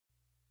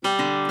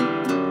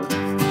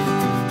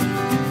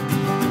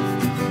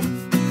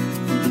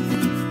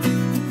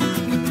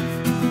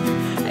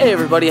Hey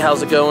everybody,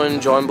 how's it going?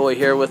 John Boy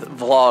here with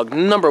vlog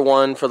number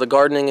 1 for the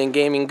gardening and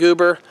gaming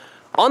goober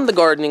on the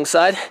gardening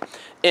side.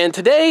 And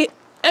today,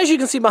 as you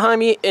can see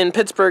behind me in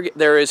Pittsburgh,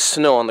 there is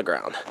snow on the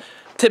ground.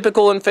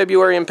 Typical in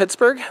February in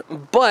Pittsburgh,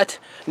 but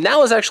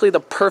now is actually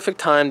the perfect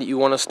time that you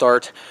want to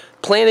start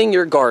planting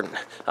your garden.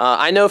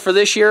 I know for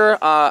this year,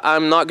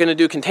 I'm not going to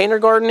do container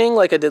gardening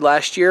like I did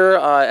last year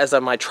as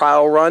my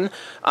trial run.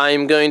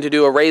 I'm going to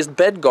do a raised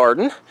bed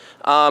garden.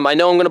 I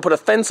know I'm going to put a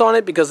fence on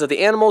it because of the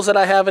animals that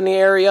I have in the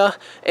area,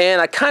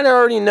 and I kind of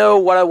already know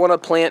what I want to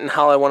plant and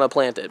how I want to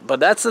plant it. But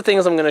that's the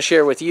things I'm going to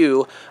share with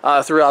you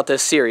throughout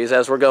this series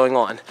as we're going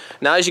on.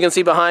 Now, as you can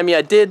see behind me,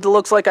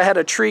 looks like I had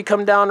a tree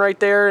come down right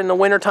there in the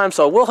wintertime,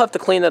 so I will have to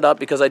clean it up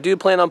because I do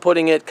plan on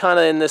putting it kind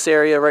of in this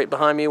area right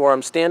behind me where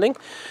I'm standing.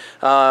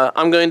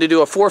 I'm going to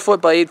do a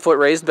 4-foot by 8-foot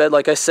raised bed,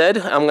 like I said.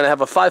 I'm going to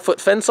have a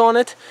 5-foot fence on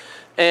it.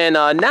 And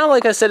now,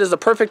 like I said, is the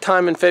perfect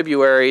time in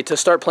February to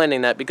start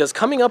planting that, because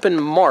coming up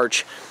in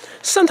March,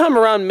 sometime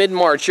around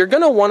mid-March, you're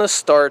going to want to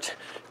start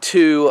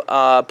to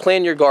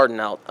plan your garden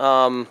out.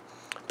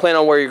 Plan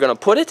on where you're going to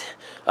put it,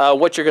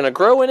 what you're going to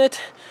grow in it,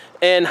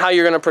 and how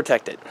you're going to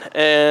protect it.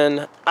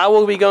 And I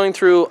will be going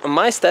through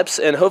my steps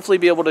and hopefully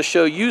be able to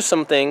show you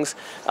some things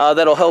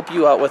that'll help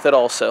you out with it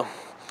also.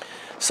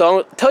 So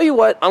I'll tell you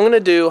what I'm going to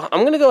do.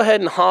 I'm going to go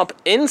ahead and hop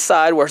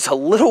inside where it's a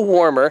little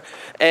warmer,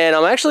 and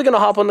I'm actually going to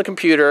hop on the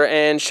computer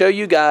and show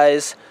you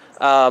guys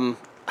how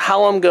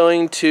I'm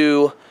going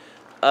to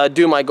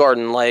do my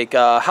garden, like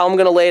how I'm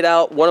going to lay it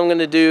out, what I'm going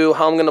to do,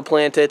 how I'm going to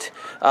plant it.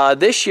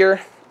 This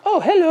year, oh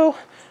hello,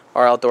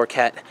 our outdoor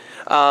cat.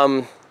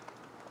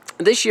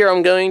 This year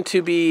I'm going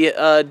to be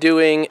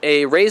doing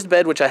a raised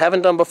bed, which I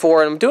haven't done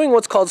before, and I'm doing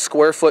what's called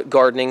square foot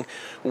gardening,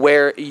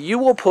 where you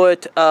will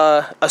put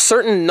a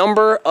certain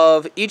number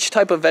of each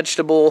type of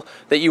vegetable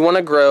that you want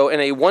to grow in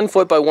a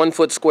 1-foot by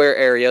 1-foot square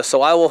area.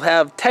 So I will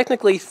have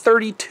technically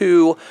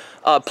 32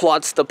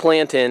 plots to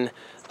plant in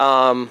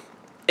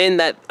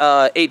that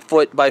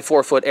 8-foot by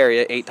 4-foot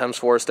area. 8 times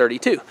 4 is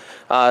 32.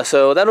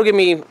 So that'll give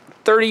me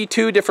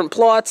 32 different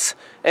plots.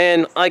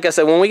 And like I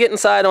said, when we get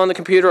inside on the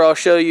computer, I'll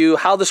show you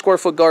how the square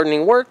foot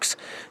gardening works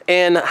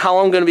and how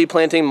I'm going to be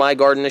planting my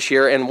garden this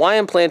year, and why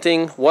I'm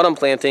planting, what I'm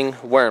planting,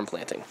 where I'm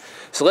planting.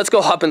 So let's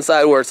go hop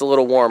inside where it's a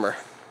little warmer.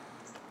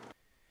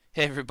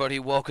 Hey everybody,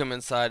 welcome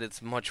inside.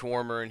 It's much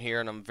warmer in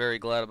here, and I'm very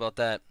glad about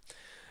that.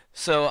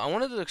 So I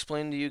wanted to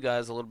explain to you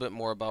guys a little bit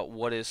more about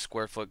what is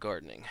square foot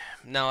gardening.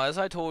 Now, as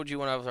I told you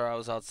whenever I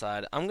was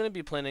outside, I'm going to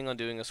be planning on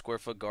doing a square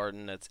foot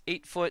garden that's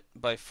 8-foot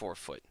by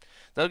 4-foot.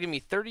 That'll give me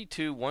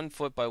 32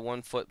 1-foot by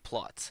 1-foot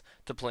plots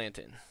to plant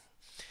in.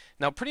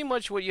 Now, pretty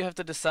much what you have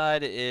to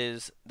decide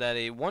is that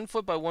a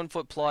 1-foot by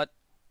 1-foot plot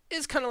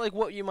is kind of like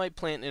what you might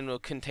plant in a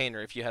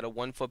container if you had a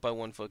 1-foot by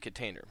 1-foot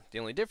container. The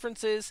only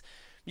difference is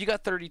you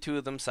got 32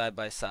 of them side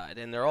by side,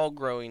 and they're all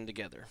growing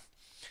together.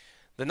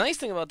 The nice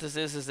thing about this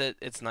is that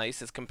it's nice,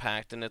 it's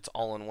compact, and it's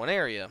all in one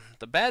area.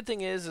 The bad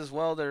thing is,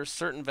 well, there's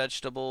certain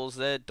vegetables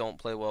that don't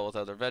play well with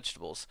other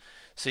vegetables.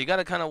 So you got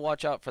to kind of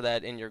watch out for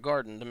that in your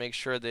garden to make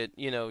sure that,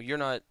 you know, you're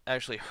not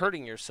actually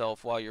hurting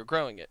yourself while you're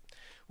growing it.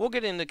 We'll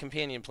get into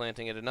companion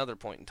planting at another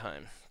point in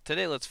time.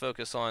 Today, let's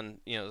focus on,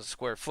 you know, the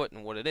square foot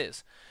and what it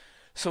is.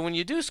 So when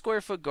you do square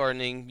foot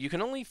gardening, you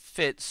can only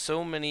fit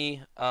so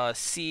many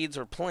seeds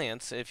or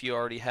plants if you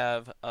already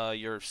have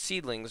your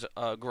seedlings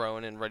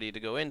grown and ready to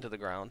go into the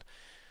ground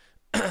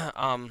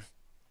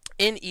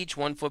in each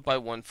 1-foot by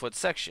 1-foot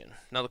section.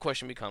 Now the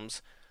question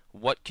becomes,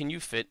 what can you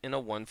fit in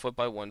a 1-foot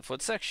by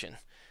 1-foot section?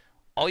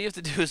 All you have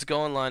to do is go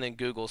online and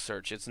Google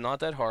search. It's not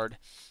that hard.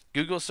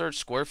 Google search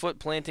square foot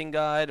planting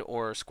guide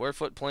or square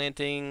foot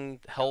planting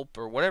help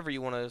or whatever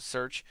you want to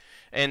search,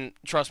 and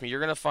trust me,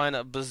 you're going to find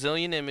a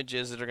bazillion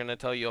images that are going to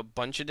tell you a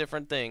bunch of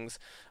different things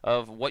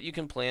of what you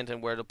can plant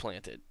and where to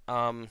plant it.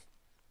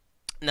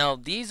 Now,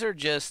 these are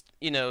just,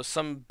 you know,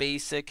 some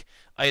basic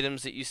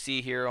items that you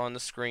see here on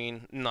the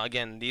screen. Now,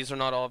 again, these are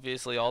not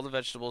obviously all the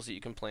vegetables that you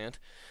can plant,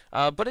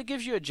 but it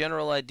gives you a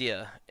general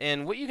idea.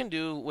 And what you can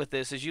do with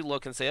this is you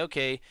look and say,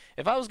 okay,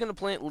 if I was going to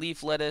plant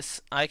leaf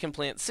lettuce, I can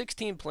plant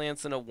 16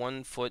 plants in a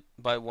 1-foot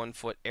by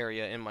 1-foot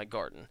area in my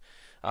garden.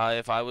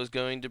 If I was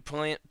going to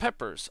plant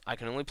peppers, I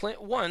can only plant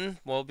 1,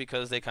 well,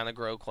 because they kind of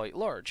grow quite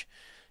large.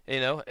 You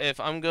know, if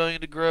I'm going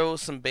to grow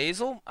some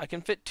basil, I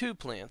can fit 2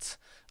 plants.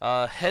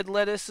 Head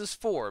lettuce is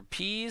 4.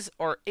 Peas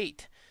are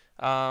 8.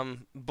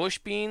 Bush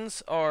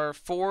beans are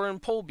 4,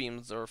 and pole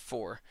beans are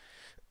 4.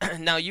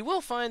 Now, you will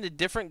find that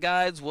different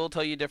guides will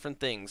tell you different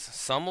things.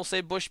 Some will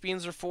say bush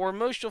beans are 4.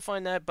 Most you'll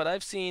find that, but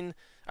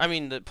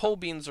the pole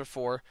beans are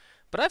 4.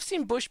 But I've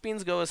seen bush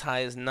beans go as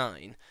high as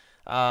 9.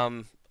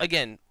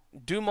 Again,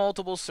 do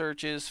multiple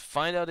searches,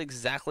 find out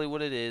exactly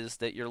what it is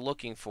that you're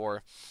looking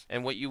for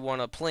and what you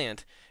want to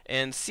plant,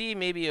 and see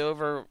maybe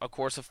over a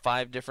course of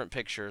 5 different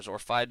pictures or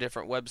 5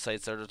 different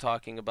websites that are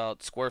talking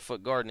about square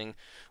foot gardening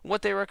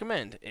what they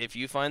recommend. If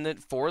you find that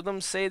 4 of them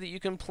say that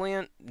you can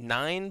plant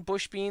 9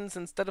 bush beans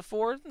instead of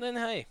 4, then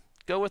hey,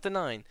 go with the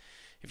 9.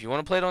 If you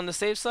want to play it on the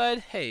safe side,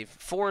 hey,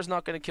 4 is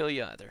not going to kill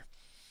you either.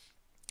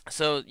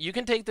 So you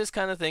can take this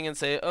kind of thing and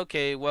say,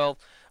 okay, well,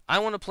 I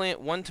want to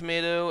plant one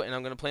tomato and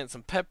I'm going to plant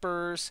some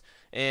peppers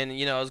and,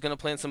 I was going to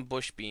plant some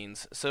bush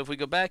beans. So if we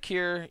go back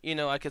here,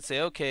 I could say,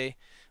 okay,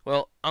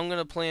 well, I'm going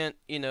to plant,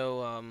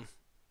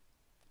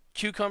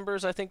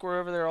 cucumbers. I think were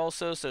over there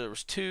also. So there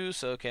was two.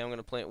 So, okay, I'm going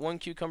to plant one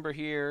cucumber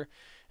here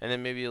and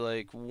then maybe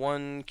like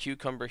one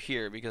cucumber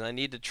here because I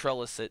need to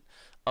trellis it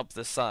up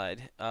the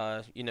side,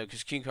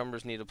 because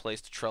cucumbers need a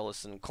place to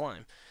trellis and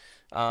climb.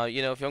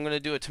 If I'm going to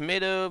do a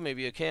tomato,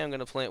 maybe, okay, I'm going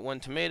to plant one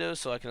tomato,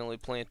 so I can only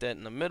plant that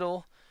in the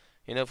middle.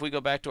 If we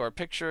go back to our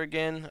picture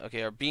again,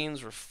 okay, our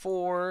beans were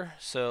 4,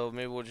 so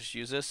maybe we'll just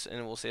use this,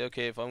 and we'll say,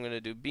 okay, if I'm going to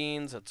do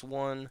beans, that's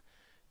 1,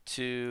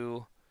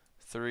 2,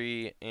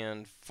 3,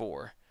 and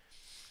 4.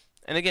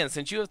 And again,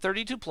 since you have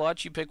 32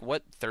 plots, you pick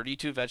what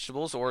 32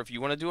 vegetables, or if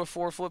you want to do a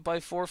 4 foot by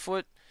 4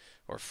 foot,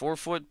 or 4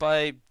 foot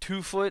by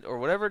 2 foot, or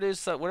whatever it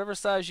is, whatever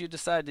size you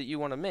decide that you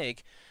want to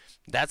make,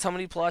 that's how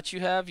many plots you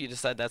have. You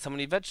decide that's how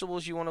many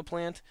vegetables you want to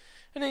plant.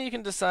 And then you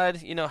can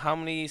decide, how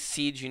many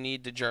seeds you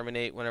need to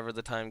germinate whenever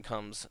the time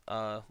comes,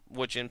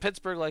 which in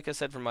Pittsburgh, like I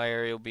said, from my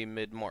area, will be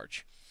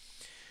mid-March.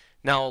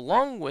 Now,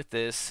 along with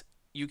this,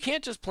 you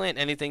can't just plant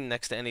anything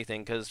next to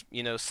anything because,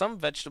 some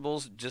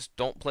vegetables just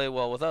don't play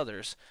well with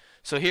others.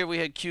 So here we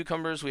had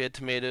cucumbers, we had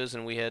tomatoes,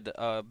 and we had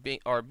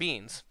our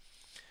beans.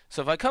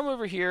 So if I come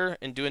over here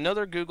and do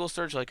another Google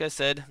search, like I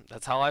said,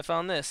 that's how I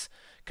found this.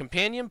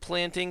 Companion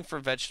planting for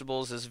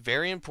vegetables is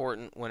very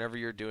important whenever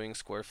you're doing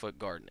square foot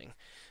gardening.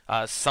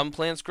 Some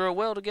plants grow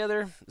well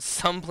together.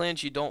 Some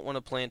plants you don't want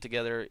to plant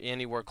together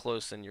anywhere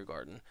close in your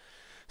garden.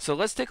 So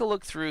let's take a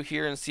look through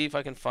here and see if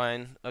I can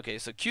find. Okay,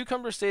 so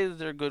cucumbers say that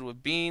they're good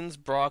with beans,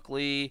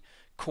 broccoli,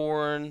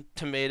 corn,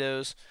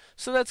 tomatoes.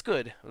 So that's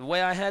good. The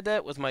way I had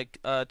that with my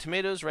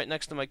tomatoes right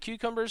next to my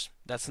cucumbers,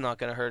 that's not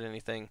going to hurt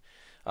anything.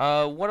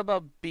 What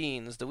about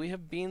beans? Do we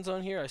have beans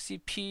on here? I see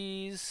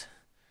peas.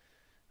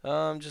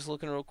 I'm just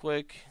looking real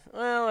quick.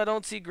 Well, I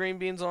don't see green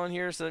beans on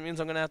here, so that means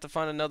I'm going to have to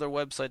find another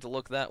website to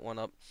look that one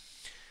up.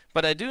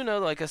 But I do know,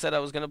 like I said, I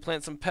was going to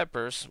plant some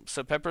peppers.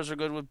 So peppers are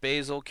good with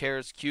basil,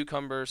 carrots,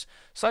 cucumbers.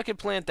 So I could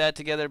plant that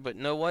together, but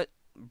know what?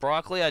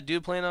 Broccoli I do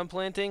plan on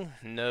planting.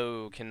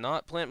 No,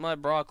 cannot plant my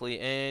broccoli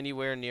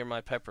anywhere near my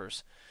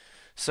peppers.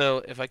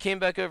 So if I came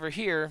back over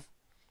here,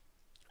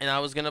 and I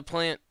was going to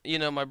plant,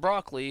 my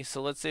broccoli,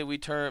 so let's say we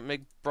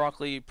make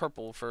broccoli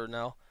purple for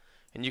now,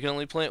 and you can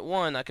only plant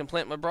one. I can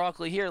plant my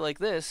broccoli here like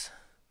this.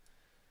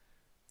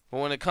 But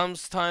when it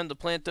comes time to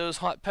plant those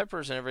hot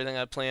peppers and everything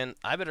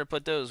I better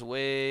put those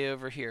way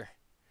over here.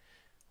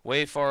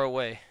 Way far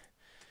away.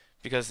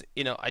 Because,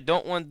 I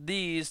don't want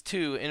these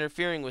two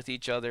interfering with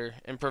each other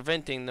and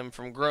preventing them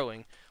from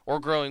growing. Or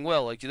growing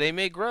well. Like, they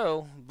may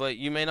grow, but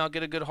you may not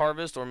get a good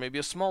harvest or maybe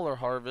a smaller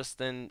harvest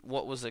than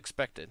what was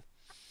expected.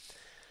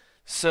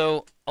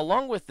 So,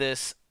 along with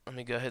this, let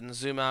me go ahead and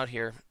zoom out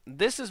here.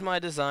 This is my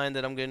design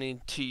that I'm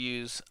going to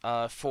use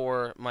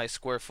for my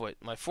square foot.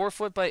 My 4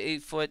 foot by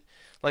 8 foot.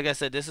 Like I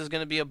said, this is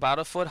going to be about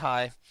a foot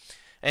high.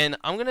 And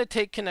I'm going to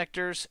take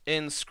connectors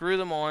and screw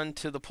them on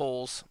to the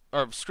poles,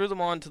 or screw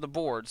them on to the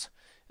boards,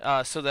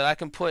 so that I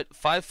can put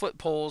 5 foot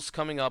poles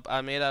coming up.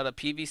 I made out of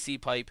PVC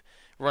pipe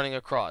running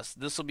across.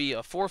 This will be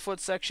a 4 foot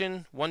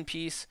section, one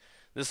piece.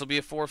 This will be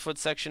a 4 foot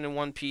section in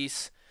one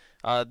piece.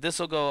 This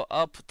will go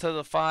up to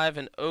the 5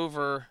 and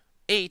over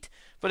 8.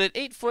 But at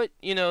 8 foot,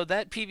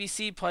 that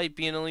PVC pipe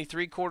being only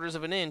 3/4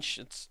 of an inch,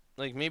 it's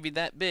like maybe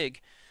that big,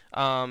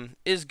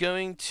 is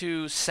going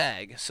to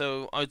sag.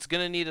 So it's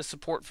going to need a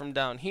support from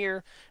down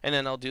here, and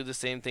then I'll do the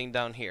same thing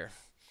down here.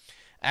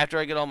 After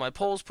I get all my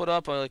poles put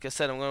up, like I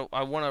said,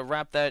 I want to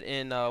wrap that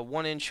in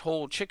 1-inch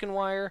whole chicken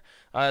wire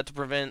to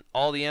prevent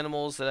all the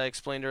animals that I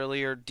explained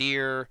earlier: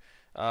 deer,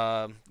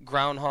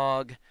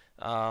 groundhog,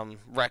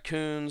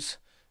 raccoons,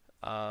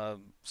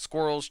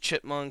 squirrels,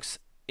 chipmunks,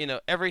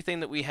 everything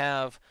that we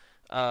have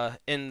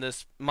in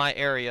my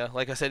area.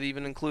 Like I said,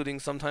 even including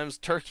sometimes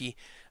turkey,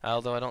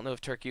 although I don't know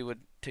if turkey would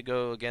to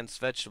go against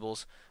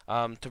vegetables.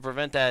 To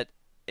prevent that,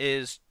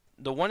 is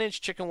the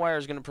 1-inch chicken wire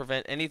is going to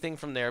prevent anything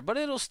from there, but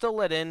it'll still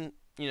let in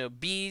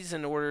bees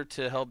in order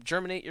to help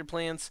germinate your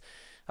plants.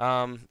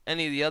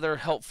 Any of the other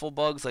helpful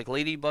bugs like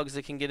ladybugs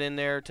that can get in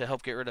there to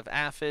help get rid of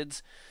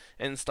aphids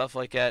and stuff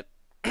like that.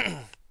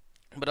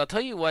 But I'll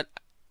tell you what,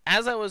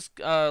 as I was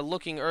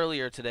looking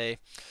earlier today,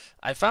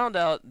 I found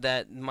out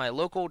that my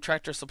local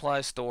Tractor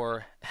Supply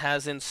store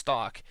has in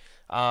stock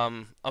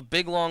a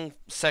big long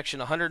section,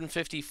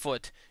 150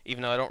 foot,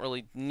 even though I don't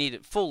really need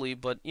it fully,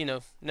 but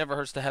never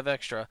hurts to have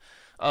extra,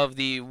 of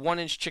the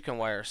 1-inch chicken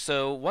wire.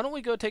 So why don't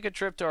we go take a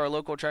trip to our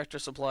local Tractor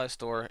Supply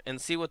store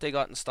and see what they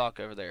got in stock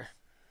over there.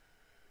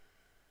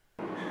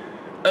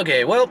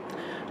 Okay, well,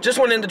 just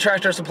went into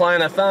Tractor Supply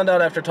and I found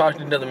out after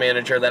talking to the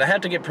manager that I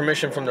had to get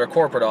permission from their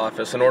corporate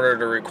office in order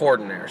to record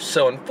in there.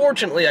 So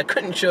unfortunately, I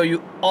couldn't show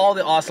you all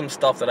the awesome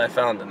stuff that I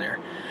found in there.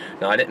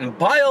 Now, I didn't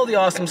buy all the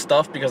awesome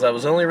stuff because I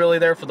was only really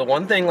there for the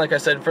one thing, like I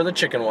said, for the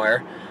chicken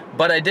wire.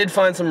 But I did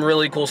find some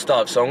really cool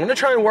stuff. So I'm going to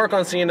try and work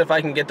on seeing if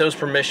I can get those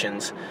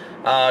permissions.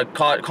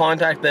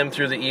 Contact them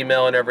through the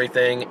email and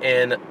everything.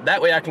 And that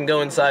way I can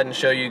go inside and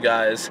show you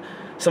guys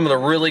some of the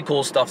really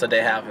cool stuff that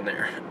they have in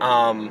there.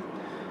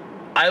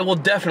 I will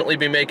definitely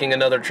be making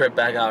another trip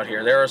back out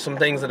here. There are some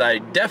things that I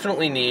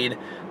definitely need.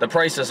 The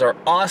prices are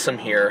awesome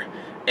here,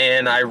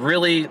 and I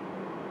really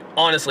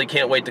honestly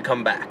can't wait to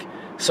come back.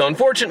 So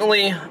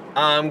unfortunately,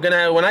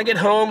 when I get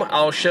home,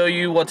 I'll show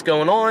you what's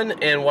going on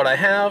and what I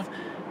have,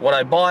 what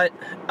I bought,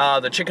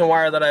 the chicken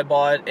wire that I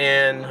bought,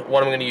 and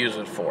what I'm going to use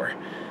it for.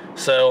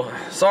 So,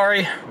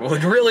 sorry,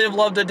 would really have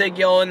loved to take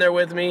y'all in there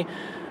with me,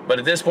 but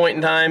at this point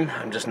in time,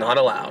 I'm just not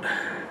allowed.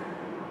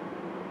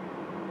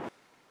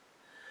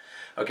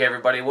 Okay,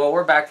 everybody, well,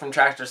 we're back from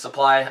Tractor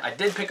Supply. I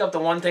did pick up the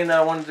one thing that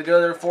I wanted to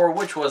go there for,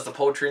 which was the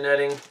poultry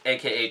netting,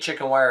 aka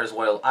chicken wire is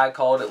what I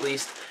call it at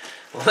least.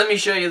 Let me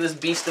show you this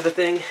beast of a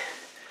thing.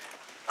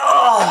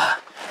 Oh,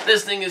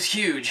 this thing is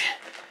huge.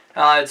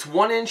 It's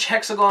 1-inch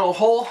hexagonal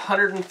hole,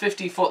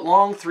 150 foot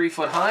long, 3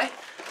 foot high.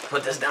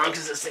 Put this down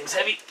because this thing's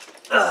heavy.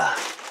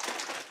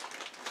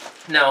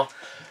 Now,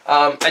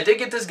 I did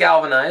get this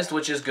galvanized,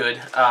 which is good.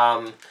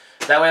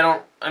 That way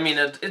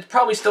it's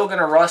probably still going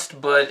to rust,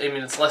 but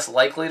it's less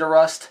likely to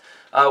rust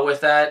with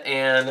that.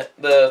 And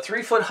the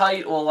 3 foot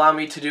height will allow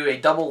me to do a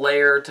double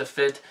layer to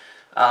fit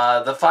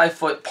the 5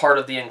 foot part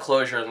of the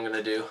enclosure I'm going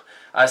to do.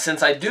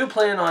 Since I do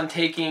plan on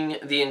taking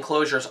the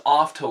enclosures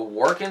off to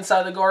work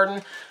inside the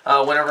garden,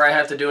 whenever I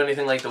have to do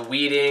anything like the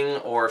weeding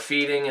or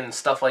feeding and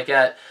stuff like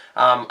that,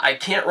 I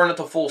can't run it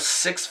the full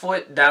 6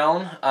 foot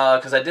down,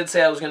 because I did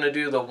say I was going to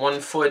do the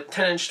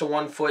 10-inch to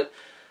 1 foot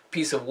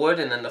piece of wood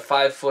and then the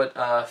 5 foot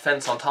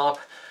fence on top.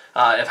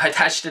 If I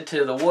attached it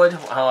to the wood,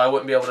 I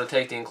wouldn't be able to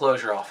take the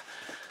enclosure off.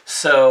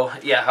 So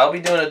yeah, I'll be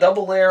doing a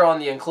double layer on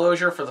the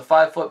enclosure for the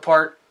 5 foot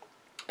part,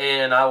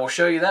 and I will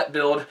show you that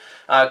build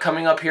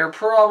coming up here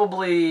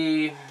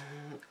probably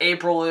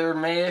April or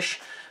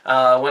May-ish,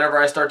 whenever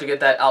I start to get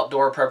that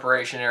outdoor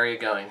preparation area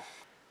going.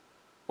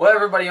 Well,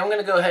 everybody, I'm going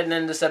to go ahead and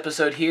end this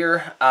episode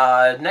here.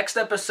 Next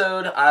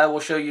episode, I will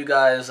show you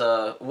guys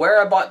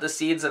where I bought the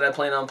seeds that I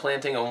plan on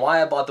planting and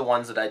why I bought the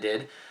ones that I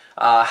did.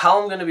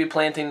 How I'm going to be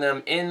planting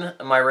them in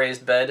my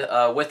raised bed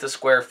with the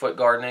square foot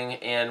gardening,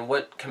 and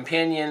what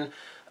companion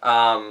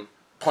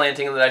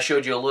planting that I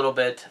showed you a little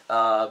bit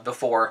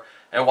before,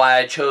 and why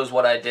I chose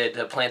what I did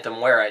to plant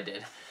them where I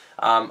did.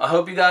 I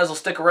hope you guys will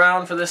stick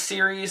around for this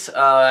series.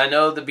 I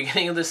know the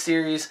beginning of this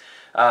series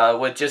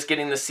with just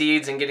getting the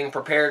seeds and getting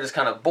prepared is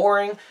kind of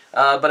boring,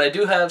 but I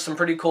do have some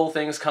pretty cool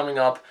things coming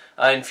up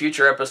in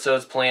future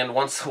episodes planned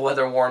once the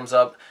weather warms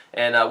up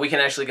and we can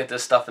actually get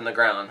this stuff in the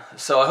ground.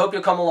 So I hope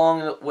you'll come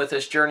along with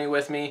this journey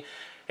with me.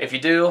 If you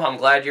do, I'm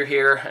glad you're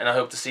here, and I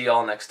hope to see you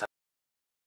all next time.